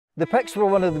The Picts were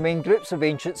one of the main groups of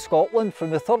ancient Scotland from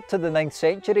the 3rd to the 9th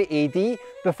century AD,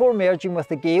 before merging with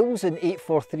the Gaels in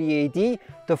 843 AD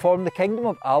to form the Kingdom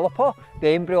of Alba, the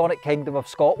embryonic Kingdom of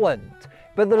Scotland.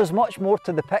 But there is much more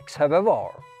to the Picts, however.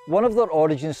 One of their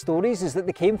origin stories is that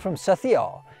they came from Scythia,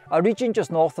 a region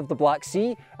just north of the Black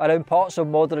Sea, around parts of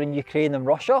modern Ukraine and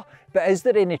Russia, but is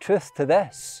there any truth to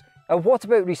this? And what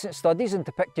about recent studies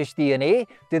into Pictish DNA?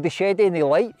 Do they shed any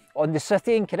light on the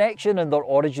Scythian connection and their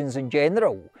origins in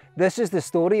general? This is the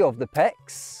story of the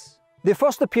Picts. They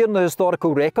first appear in the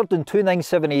historical record in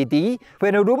 297 AD,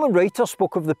 when a Roman writer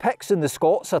spoke of the Picts and the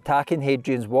Scots attacking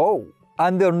Hadrian's wall.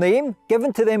 And their name,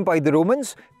 given to them by the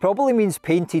Romans, probably means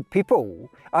painted people,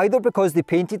 either because they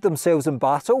painted themselves in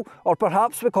battle, or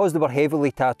perhaps because they were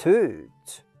heavily tattooed.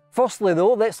 Firstly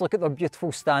though, let's look at their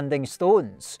beautiful standing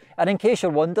stones. And in case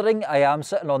you're wondering, I am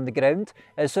sitting on the ground.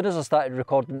 As soon as I started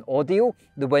recording audio,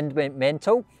 the wind went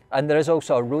mental, and there is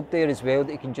also a road there as well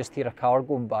that you can just hear a car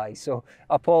going by, so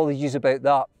apologies about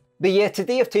that. But yeah,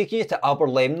 today I've taken you to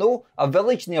Aberlemno, a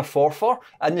village near Forfar,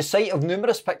 and the site of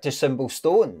numerous Pictish symbol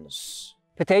stones.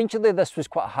 Potentially this was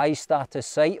quite a high status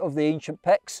site of the ancient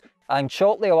Picts, and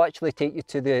shortly I'll actually take you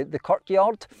to the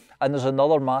kirkyard, and there's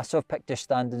another massive Pictish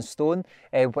standing stone,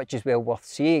 which is well worth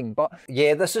seeing. But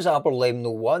yeah, this is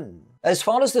Aberlemno 1. As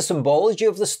far as the symbology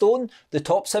of the stone, the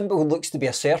top symbol looks to be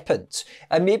a serpent,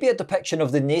 and maybe a depiction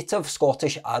of the native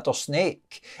Scottish adder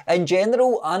snake. In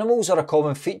general, animals are a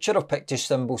common feature of Pictish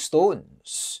symbol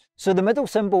stones. So the middle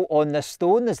symbol on this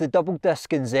stone is the double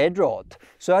disc and Z rod.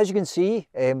 So as you can see,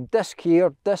 disc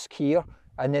here,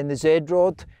 and then the Z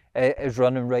rod is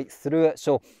running right through it.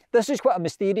 So this is quite a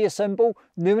mysterious symbol,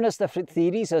 numerous different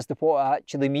theories as to what it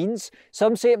actually means.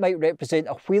 Some say it might represent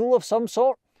a wheel of some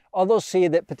sort. Others say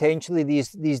that potentially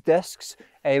these discs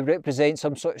represent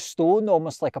some sort of stone,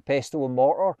 almost like a pestle and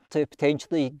mortar, to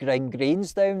potentially grind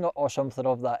grains down or something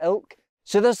of that ilk.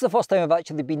 So this is the first time I've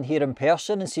actually been here in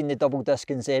person and seen the double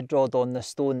disc and Z rod on the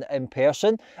stone in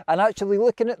person. And actually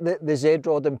looking at the Z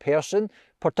rod in person,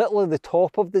 particularly the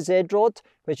top of the Z rod,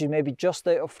 which is maybe just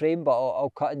out of frame, but I'll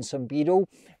cut in some B-roll.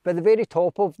 But the very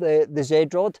top of the Z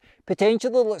rod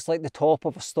potentially looks like the top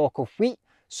of a stalk of wheat.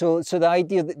 So the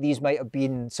idea that these might have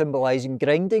been symbolising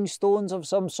grinding stones of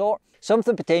some sort,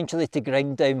 something potentially to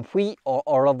grind down wheat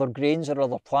or other grains or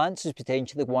other plants, is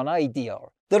potentially one idea.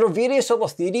 There are various other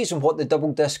theories on what the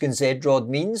double disc and Z rod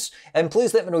means, and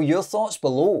please let me know your thoughts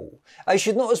below. I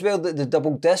should note as well that the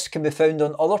double disc can be found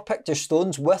on other Pictish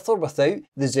stones with or without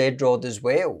the Z rod as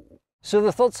well. So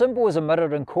the third symbol is a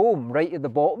mirror and comb right at the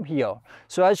bottom here.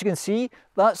 So as you can see,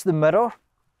 that's the mirror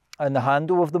and the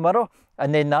handle of the mirror,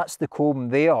 and then that's the comb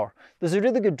there. There's a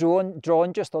really good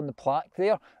drawing just on the plaque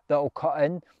there that I'll cut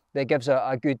in that gives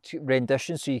a good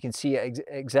rendition so you can see it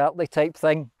exactly type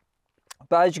thing.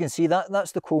 But as you can see,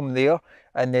 that's the comb there,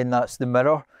 and then that's the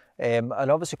mirror, and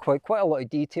obviously quite a lot of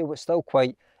detail, but still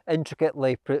quite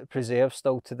intricately preserved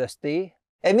still to this day.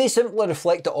 It may simply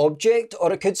reflect the object,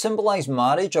 or it could symbolise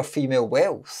marriage or female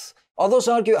wealth. Others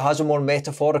argue it has a more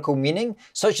metaphorical meaning,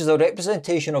 such as a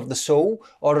representation of the soul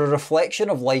or a reflection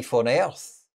of life on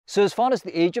earth. So as far as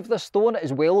the age of this stone, it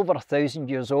is well over 1,000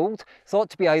 years old, thought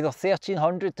to be either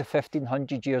 1,300 to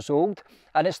 1,500 years old,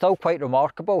 and it's still quite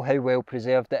remarkable how well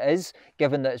preserved it is,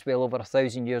 given that it's well over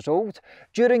 1,000 years old.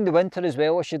 During the winter as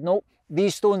well, I should note,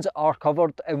 these stones are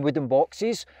covered in wooden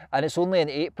boxes, and it's only in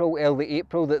April, early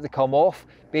April, that they come off,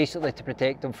 basically to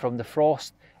protect them from the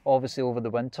frost, obviously over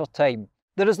the winter time.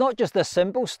 There is not just this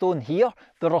symbol stone here,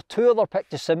 there are two other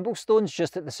Pictish symbol stones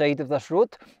just at the side of this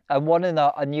road, and one in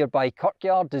a nearby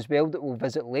kirkyard as well that we'll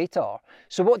visit later.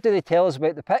 So what do they tell us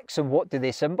about the Picts and what do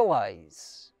they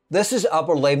symbolise? This is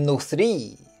Aberlemno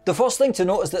 3. The first thing to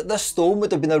note is that this stone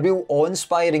would have been a real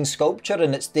awe-inspiring sculpture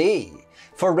in its day.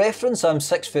 For reference, I'm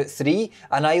 6'3"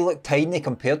 and I look tiny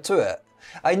compared to it.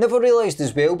 I never realised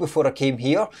as well before I came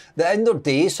here that in their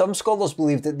day some scholars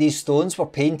believed that these stones were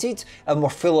painted and were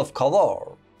full of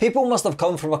colour. People must have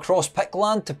come from across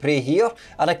Pictland to pray here,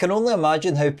 and I can only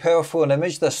imagine how powerful an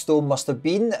image this stone must have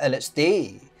been in its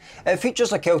day. It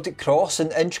features a Celtic cross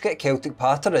and intricate Celtic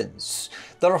patterns.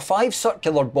 There are 5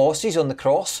 circular bosses on the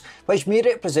cross, which may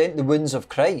represent the wounds of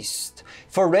Christ.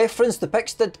 For reference, the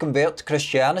Picts did convert to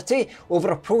Christianity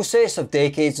over a process of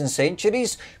decades and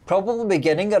centuries, probably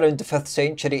beginning around the 5th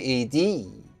century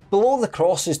AD. Below the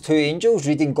cross is 2 angels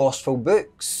reading Gospel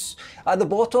books. At the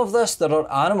bottom of this there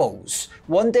are animals,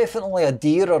 one definitely a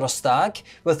deer or a stag,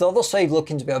 with the other side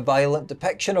looking to be a violent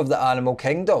depiction of the animal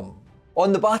kingdom.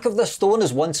 On the back of this stone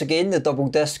is once again the double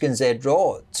disc and Z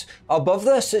rod. Above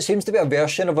this it seems to be a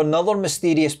version of another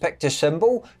mysterious Pictish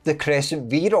symbol, the crescent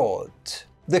V rod.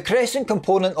 The crescent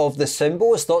component of this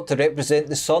symbol is thought to represent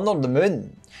the sun or the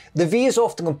moon. The V is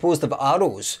often composed of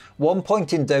arrows, one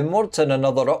pointing downwards and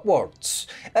another upwards.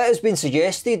 It has been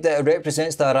suggested that it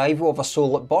represents the arrival of a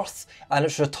soul at birth and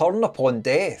its return upon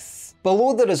death.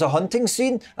 Below there is a hunting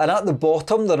scene, and at the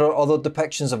bottom there are other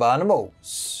depictions of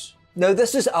animals. Now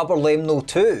this is Aberlemno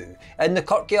 2, in the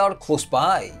kirkyard close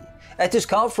by. It is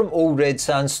carved from old red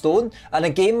sandstone, and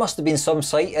again must have been some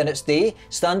site in its day,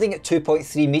 standing at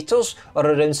 2.3 metres or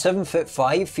around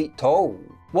 7'5" tall.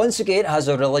 Once again it has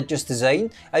a religious design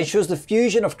and shows the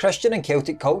fusion of Christian and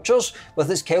Celtic cultures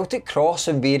with its Celtic cross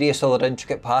and various other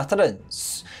intricate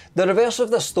patterns. The reverse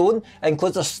of this stone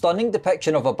includes a stunning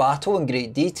depiction of a battle in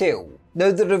great detail.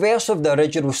 Now the reverse of the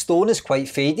original stone is quite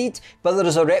faded, but there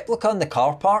is a replica in the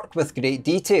car park with great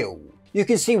detail. You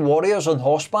can see warriors on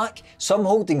horseback, some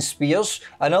holding spears,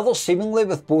 and others seemingly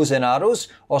with bows and arrows,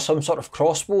 or some sort of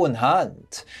crossbow in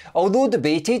hand. Although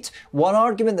debated, one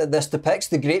argument that this depicts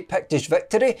the great Pictish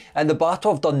victory in the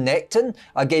Battle of Dunnecton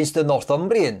against the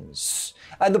Northumbrians.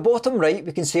 At the bottom right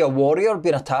we can see a warrior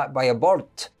being attacked by a bird.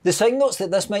 The sign notes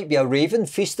that this might be a raven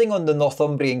feasting on the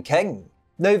Northumbrian king.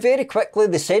 Now very quickly,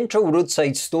 the central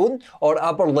roadside stone, or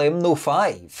Aberlemno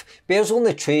 5, bears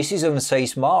only traces of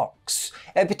incise marks.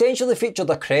 It potentially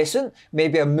featured a crescent,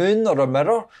 maybe a moon or a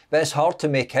mirror, but it's hard to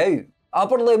make out.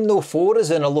 Aberlemno 4 is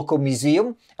in a local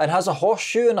museum and has a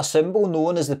horseshoe and a symbol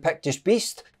known as the Pictish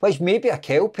beast, which may be a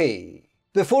kelpie.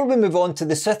 Before we move on to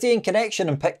the Scythian connection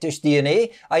and Pictish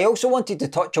DNA, I also wanted to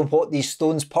touch on what these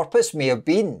stones' purpose may have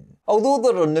been. Although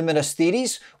there are numerous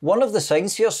theories, one of the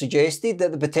signs here suggested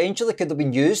that they potentially could have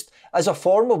been used as a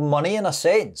form of money in a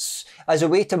sense, as a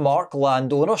way to mark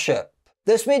land ownership.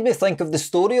 This made me think of the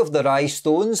story of the Rye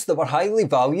stones that were highly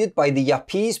valued by the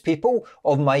Yapese people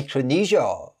of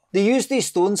Micronesia. They used these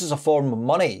stones as a form of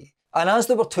money, and as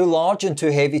they were too large and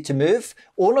too heavy to move,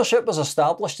 ownership was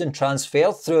established and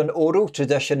transferred through an oral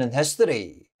tradition and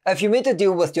history. If you made a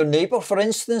deal with your neighbour, for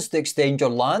instance, to extend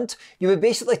your land, you would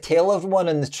basically tell everyone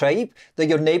in the tribe that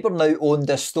your neighbour now owned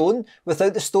this stone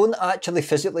without the stone actually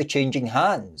physically changing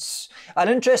hands. An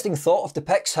interesting thought if the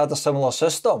Picts had a similar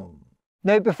system.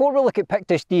 Now before we look at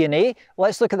Pictish DNA,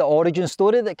 let's look at the origin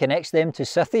story that connects them to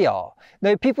Scythia.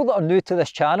 Now people that are new to this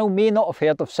channel may not have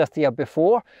heard of Scythia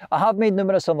before. I have made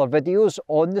numerous other videos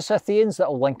on the Scythians that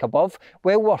I'll link above.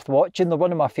 Well worth watching, they're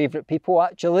one of my favourite people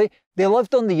actually. They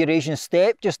lived on the Eurasian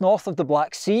steppe just north of the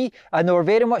Black Sea, and they were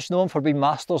very much known for being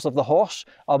masters of the horse,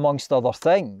 amongst other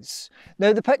things.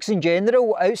 Now the Picts in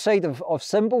general, outside of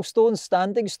symbol stones,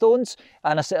 standing stones,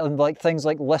 and like things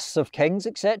like lists of kings,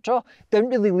 etc., didn't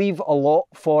really leave a lot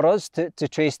for us to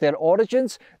trace their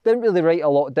origins, didn't really write a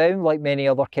lot down like many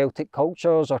other Celtic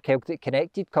cultures or Celtic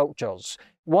connected cultures.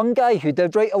 One guy who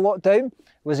did write a lot down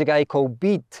was a guy called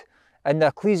Bede, in the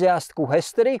ecclesiastical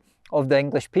history of the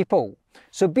English people.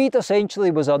 So Bede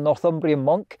essentially was a Northumbrian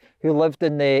monk who lived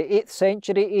in the 8th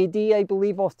century AD, I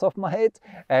believe, off the top of my head,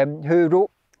 who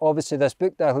wrote obviously this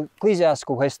book, The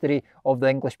Ecclesiastical History of the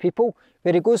English People,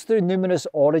 where he goes through numerous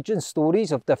origin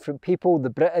stories of different people, the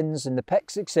Britons and the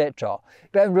Picts, etc.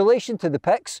 But in relation to the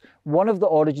Picts, one of the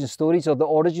origin stories, or the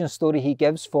origin story he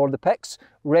gives for the Picts,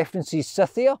 references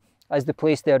Scythia as the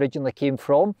place they originally came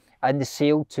from, and they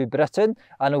sailed to Britain,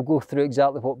 and I'll go through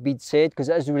exactly what Bede said because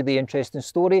it is a really interesting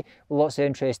story with lots of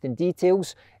interesting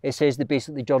details. It says they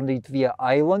basically journeyed via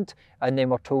Ireland and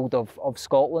then were told of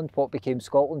Scotland, what became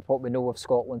Scotland, what we know of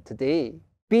Scotland today.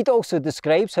 Bede also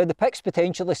describes how the Picts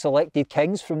potentially selected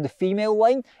kings from the female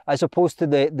line as opposed to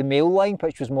the male line,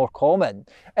 which was more common.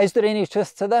 Is there any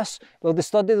truth to this? Well, the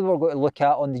study that we're going to look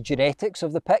at on the genetics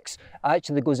of the Picts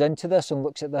actually goes into this and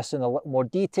looks at this in a little more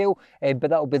detail, but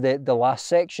that'll be the last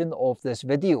section of this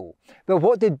video. But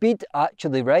what did Bede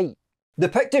actually write? The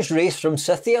Pictish race from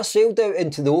Scythia sailed out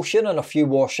into the ocean in a few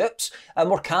warships and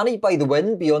were carried by the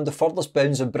wind beyond the furthest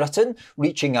bounds of Britain,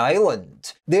 reaching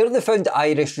Ireland. There they found the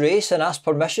Irish race and asked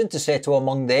permission to settle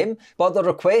among them, but their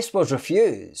request was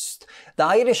refused. The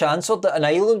Irish answered that an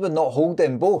island would not hold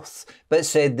them both, but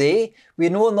said they, "We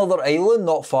know another island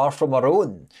not far from our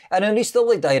own, in an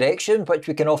easterly direction which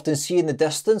we can often see in the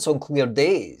distance on clear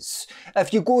days.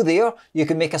 If you go there, you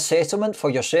can make a settlement for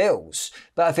yourselves,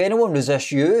 but if anyone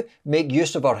resists you, make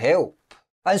use of our help."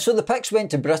 And so the Picts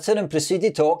went to Britain and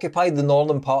proceeded to occupy the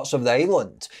northern parts of the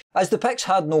island. As the Picts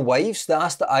had no wives, they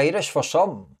asked the Irish for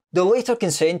some. They later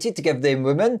consented to give them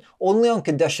women, only on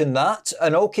condition that,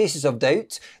 in all cases of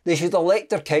doubt, they should elect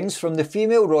their kings from the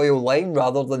female royal line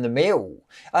rather than the male.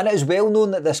 And it is well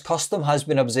known that this custom has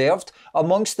been observed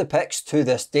amongst the Picts to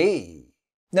this day.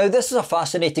 Now this is a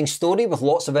fascinating story with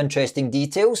lots of interesting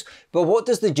details, but what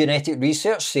does the genetic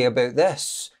research say about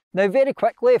this? Now very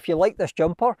quickly, if you like this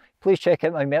jumper, please check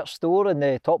out my merch store in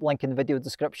the top link in the video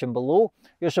description below.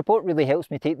 Your support really helps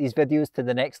me take these videos to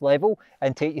the next level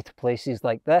and take you to places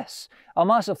like this. A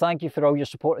massive thank you for all your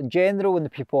support in general and the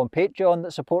people on Patreon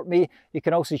that support me. You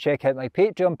can also check out my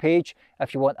Patreon page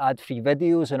if you want ad-free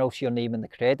videos and also your name in the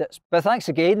credits. But thanks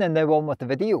again, and now on with the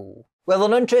video. Well,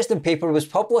 an interesting paper was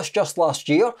published just last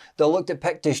year that looked at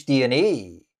Pictish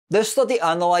DNA. This study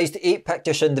analysed 8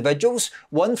 Pictish individuals,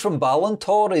 1 from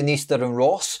Ballantor in Easter and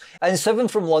Ross, and 7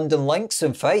 from London Lincs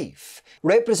and Fife,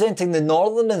 representing the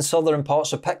northern and southern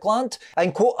parts of Pictland,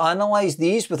 and co-analysed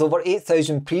these with over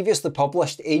 8,000 previously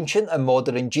published ancient and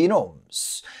modern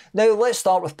genomes. Now let's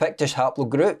start with Pictish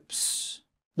haplogroups.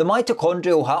 The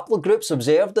mitochondrial haplogroups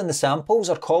observed in the samples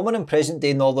are common in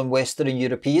present-day northern Western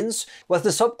Europeans, with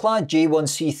the subclad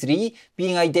J1C3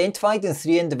 being identified in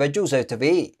 3 individuals out of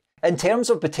 8. In terms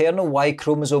of paternal Y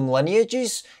chromosome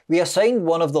lineages, we assigned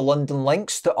one of the London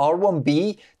Lincs to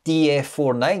R1b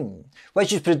DF49,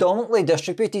 which is predominantly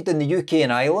distributed in the UK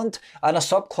and Ireland, and a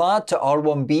subclad to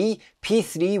R1b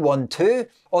P312,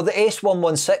 or the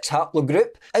S116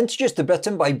 haplogroup, introduced to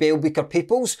Britain by Bell-Beaker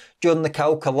peoples during the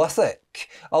Chalcolithic,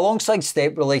 alongside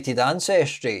steppe-related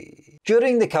ancestry.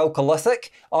 During the Chalcolithic,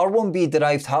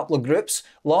 R1b-derived haplogroups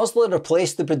largely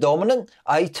replaced the predominant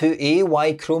I2a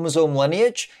Y chromosome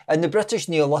lineage in the British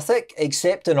Neolithic,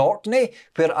 except in Orkney,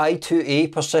 where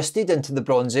I2a persisted into the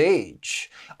Bronze Age.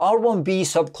 R1b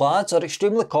subclads are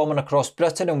extremely common across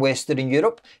Britain and Western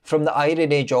Europe from the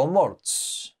Iron Age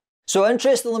onwards. So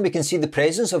interestingly, we can see the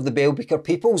presence of the Bell-Beaker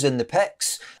peoples in the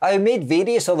Picts. I have made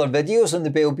various other videos on the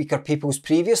Bell-Beaker peoples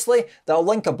previously that I'll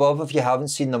link above if you haven't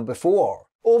seen them before.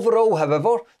 Overall,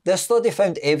 however, this study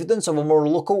found evidence of a more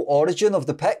local origin of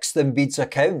the Picts than Bede's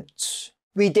account.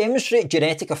 We demonstrate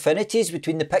genetic affinities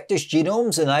between the Pictish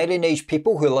genomes and Iron Age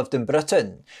people who lived in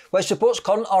Britain, which supports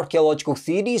current archaeological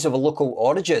theories of a local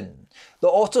origin. The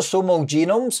autosomal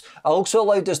genomes also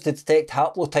allowed us to detect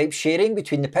haplotype sharing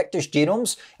between the Pictish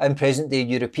genomes and present-day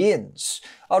Europeans.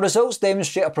 Our results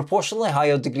demonstrate a proportionally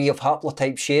higher degree of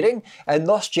haplotype sharing, and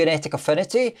thus genetic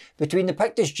affinity, between the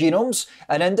Pictish genomes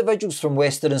and individuals from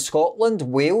Western Scotland,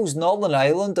 Wales, Northern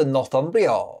Ireland and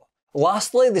Northumbria.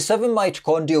 Lastly, the 7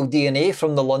 mitochondrial DNA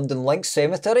from the London Lincs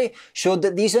cemetery showed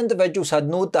that these individuals had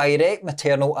no direct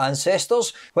maternal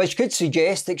ancestors, which could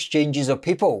suggest exchanges of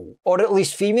people, or at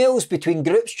least females, between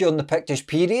groups during the Pictish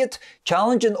period,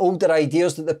 challenging older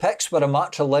ideas that the Picts were a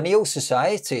matrilineal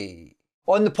society.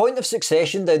 On the point of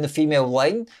succession down the female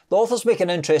line, the authors make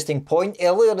an interesting point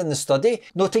earlier in the study,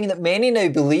 noting that many now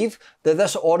believe that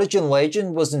this origin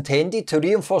legend was intended to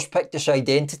reinforce Pictish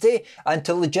identity and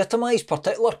to legitimise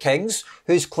particular kings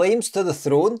whose claims to the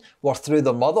throne were through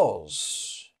their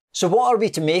mothers. So what are we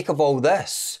to make of all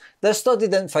this? This study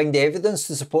didn't find evidence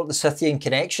to support the Scythian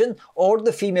connection or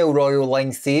the female royal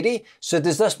line theory, so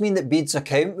does this mean that Bede's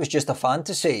account was just a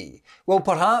fantasy? Well,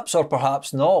 perhaps or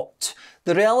perhaps not.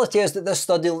 The reality is that this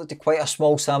study looked at quite a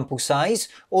small sample size,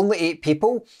 only 8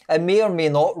 people, and may or may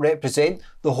not represent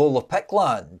the whole of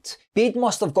Pictland. Bede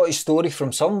must have got his story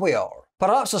from somewhere.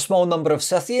 Perhaps a small number of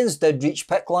Scythians did reach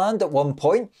Pictland at one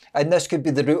point, and this could be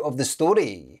the root of the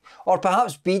story. Or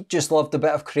perhaps Bede just loved a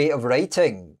bit of creative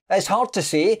writing. It's hard to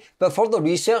say, but further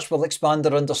research will expand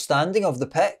our understanding of the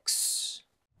Picts.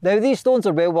 Now these stones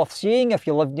are well worth seeing if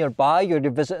you live nearby or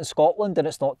you're visiting Scotland and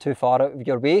it's not too far out of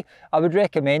your way. I would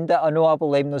recommend it. I know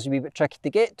Aberlemno is a wee bit tricky to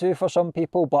get to for some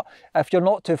people, but if you're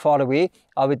not too far away,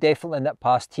 I would definitely nip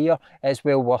past here. It's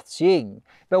well worth seeing.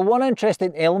 But one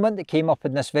interesting element that came up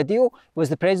in this video was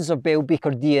the presence of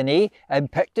Bell-Beaker DNA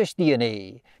and Pictish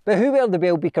DNA. But who were the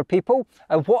Bell-Beaker people,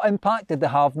 and what impact did they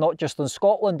have not just on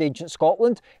Scotland, ancient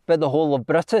Scotland, but the whole of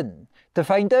Britain? To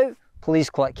find out, please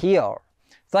click here.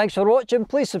 Thanks for watching,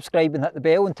 please subscribe and hit the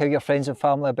bell and tell your friends and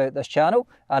family about this channel,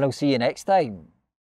 and I'll see you next time.